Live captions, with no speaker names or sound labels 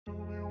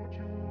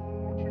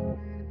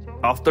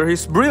After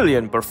his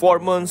brilliant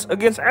performance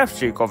against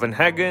FC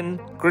Copenhagen,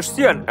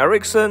 Christian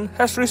Eriksen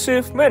has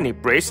received many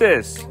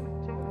praises.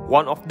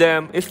 One of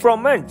them is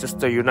from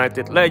Manchester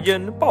United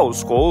legend Paul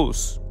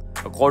Scholes.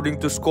 According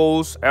to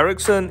Scholes,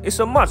 Eriksen is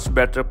a much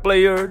better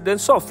player than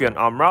Sofyan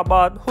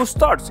Amrabat, who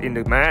starts in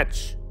the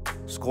match.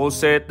 Scholes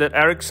said that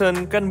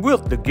Eriksen can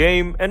build the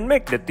game and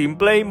make the team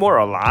play more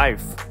alive.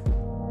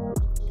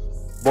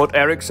 Both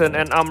Eriksen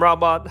and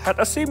Amrabat had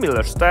a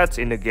similar stats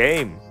in the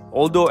game,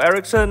 although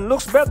Eriksen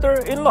looks better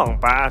in long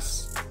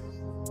pass.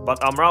 But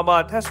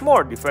Amrabat has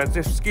more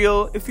defensive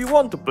skill if you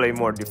want to play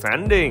more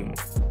defending.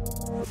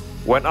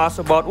 When asked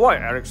about why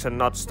Eriksen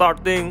not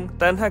starting,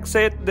 Ten Hag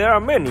said there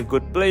are many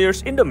good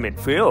players in the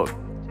midfield.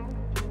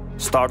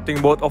 Starting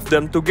both of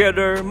them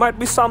together might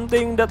be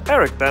something that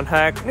Erik Ten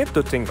Hag need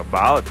to think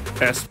about,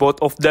 as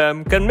both of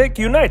them can make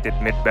United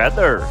mid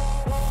better.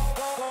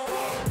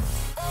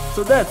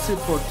 So that's it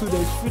for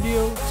today's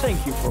video.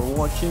 Thank you for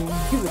watching.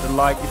 Give it a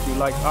like if you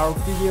like our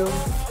video.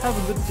 Have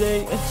a good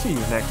day and see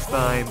you next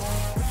time.